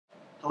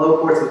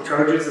Hello Portsmouth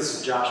Trojans, this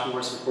is Josh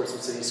Morris from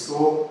Portsmouth City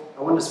School.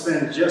 I want to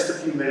spend just a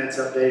few minutes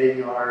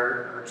updating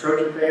our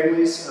Trojan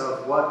families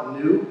of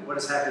what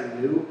is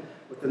happening new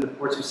within the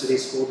Portsmouth City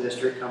School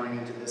District coming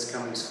into this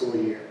coming school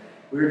year.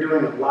 We're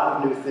doing a lot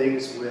of new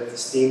things with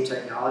STEAM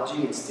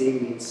technology, and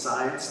STEAM means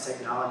science,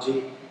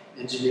 technology,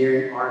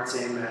 engineering, arts,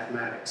 and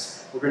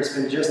mathematics. We're going to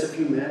spend just a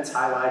few minutes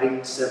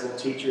highlighting several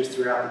teachers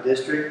throughout the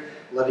district,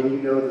 letting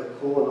you know the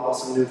cool and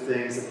awesome new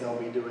things that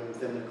they'll be doing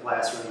within their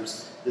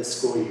classrooms this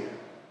school year.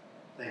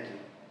 Thank you.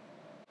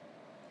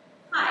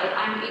 Hi,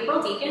 I'm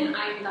April Deacon.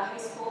 I'm the high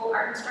school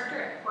art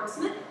instructor at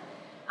Portsmouth.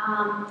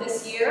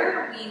 This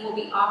year we will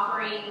be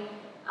offering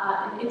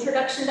an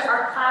introduction to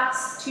art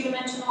class,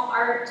 two-dimensional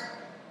art,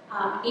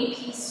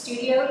 AP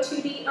Studio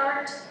 2D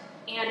art,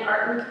 and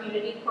art and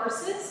community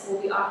courses.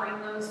 We'll be offering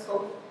those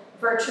both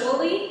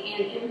virtually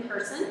and in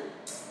person.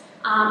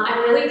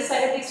 I'm really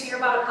excited this year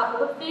about a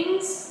couple of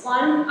things.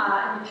 One, in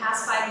the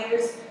past 5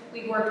 years,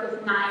 we've worked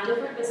with 9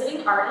 different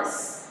visiting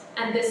artists.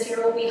 And this year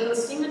we'll be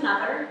hosting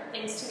another,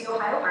 thanks to the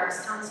Ohio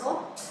Arts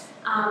Council.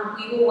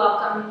 We will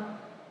welcome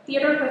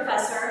theater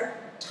professor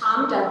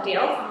Tom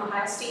Dugdale from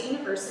Ohio State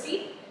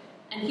University,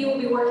 and he will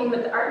be working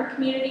with the art and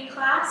community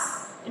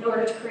class in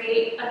order to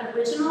create an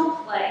original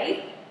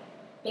play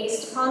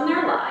based upon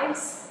their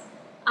lives,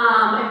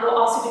 and we'll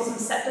also do some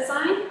set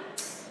design.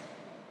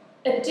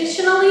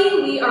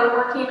 Additionally, we are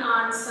working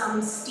on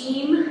some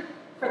STEAM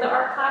for the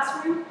art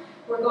classroom.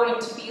 We're going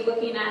to be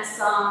looking at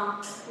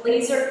some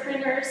laser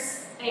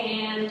printers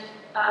and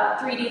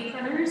 3D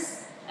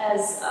printers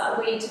as a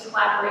way to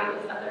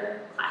collaborate with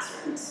other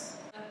classrooms.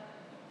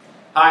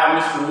 Hi,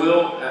 I'm Mr.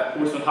 Will at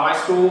Portsmouth High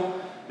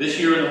School. This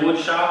year in the wood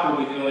shop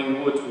we'll be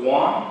doing Woods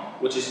 1,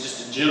 which is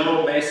just a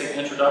general basic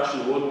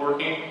introduction to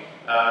woodworking.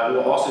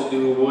 We'll also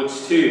do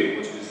Woods 2,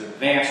 which is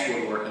advanced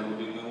woodworking.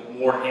 We'll do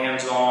more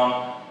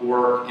hands-on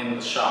work in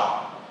the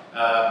shop.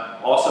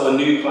 Also a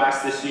new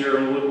class this year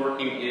in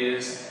woodworking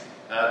is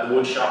the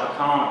wood shop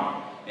economy.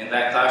 In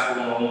that class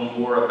we're going to learn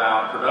more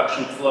about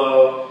production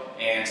flow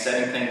and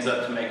setting things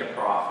up to make a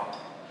profit.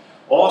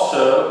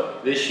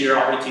 Also, this year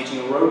I'll be teaching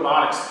a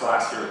robotics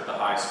class here at the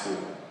high school.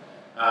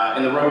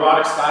 In the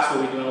robotics class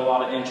we'll be doing a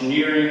lot of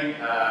engineering,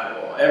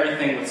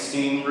 everything with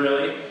STEAM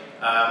really.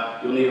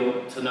 You'll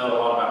need to know a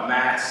lot about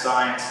math,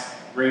 science,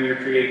 bring your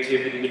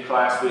creativity to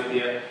class with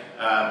you.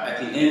 At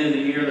the end of the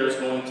year there's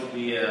going to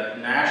be a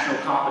national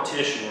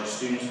competition where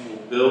students will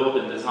build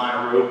and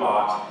design a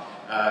robot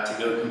to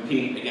go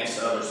compete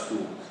against other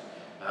schools.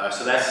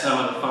 So that's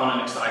some of the fun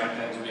and exciting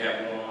things we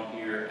have going on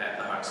here at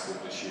the high school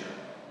this year.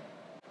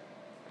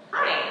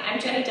 Hi, I'm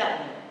Jenny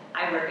Dutton.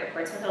 I work at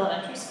Portsmouth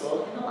Elementary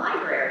School in the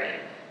library.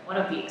 One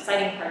of the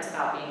exciting parts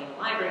about being in the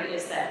library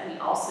is that we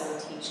also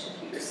teach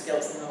computer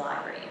skills in the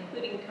library,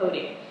 including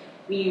coding.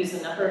 We use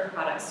a number of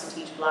products to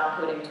teach block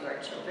coding to our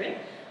children.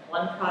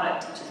 One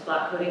product teaches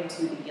block coding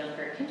to the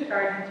younger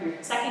kindergarten through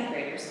 2nd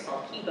graders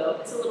called Kibo.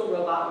 It's a little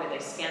robot where they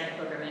scan the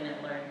program in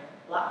and learn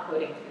block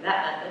coding through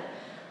that method.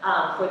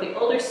 For the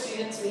older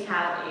students, we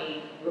have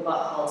a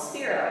robot called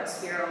Spiro.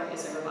 Spiro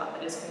is a robot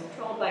that is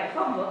controlled by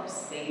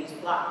Chromebooks. They use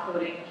block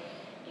coding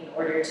in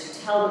order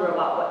to tell the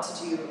robot what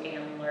to do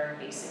and learn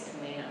basic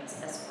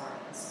commands as far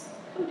as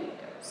coding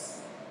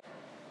goes.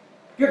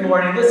 Good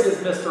morning, this is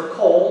Mr.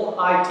 Cole.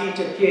 I teach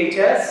at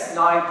PHS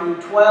 9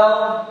 through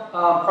 12,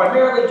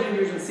 primarily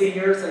juniors and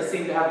seniors I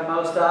seem to have the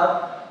most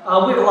of.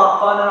 We have a lot of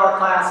fun in our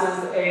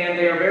classes, and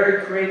they are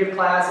very creative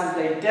classes.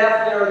 They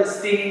definitely are the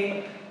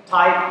STEAM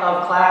type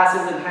of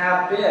classes and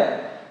have been.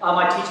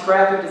 I teach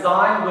graphic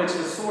design, which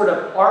is sort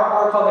of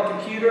artwork on the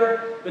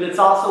computer, but it's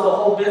also the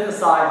whole business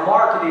side,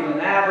 marketing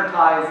and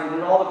advertising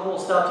and all the cool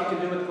stuff you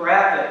can do with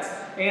graphics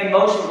and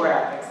motion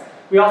graphics.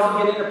 We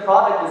also get into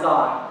product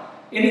design.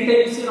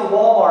 Anything you see in a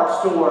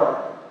Walmart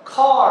store,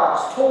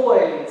 cars,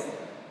 toys,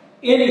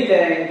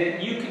 anything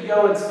that you could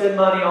go and spend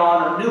money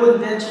on, or new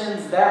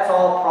inventions, that's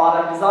all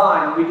product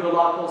design. We do a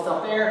lot of cool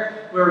stuff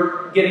there.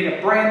 We're getting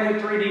a brand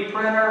new 3D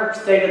printer,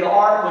 state of the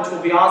art, which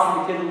will be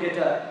awesome. The kids will get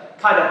to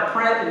kind of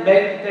print and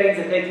make things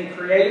that they can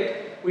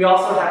create. We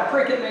also have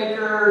Cricut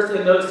makers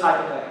and those type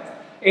of things,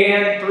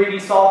 and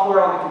 3D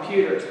software on the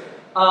computers.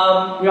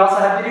 We also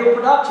have video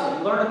production.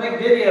 We learn to make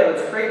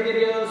videos, create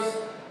videos,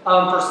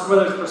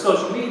 whether it's for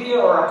social media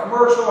or a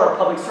commercial or a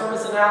public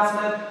service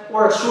announcement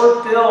or a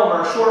short film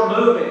or a short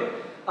movie.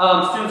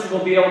 Students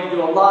will be able to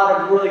do a lot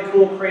of really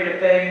cool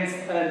creative things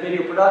in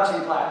video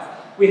production class.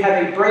 We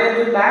have a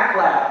brand new Mac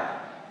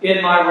lab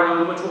in my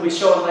room, which we'll be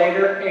showing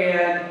later,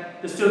 and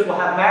the students will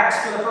have Macs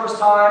for the first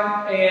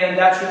time, and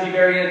that should be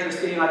very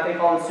interesting. I think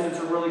all the students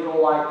are really going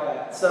to like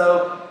that.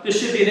 So this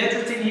should be an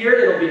interesting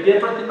year. It'll be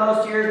different than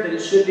most years, but it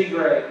should be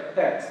great.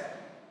 Thanks.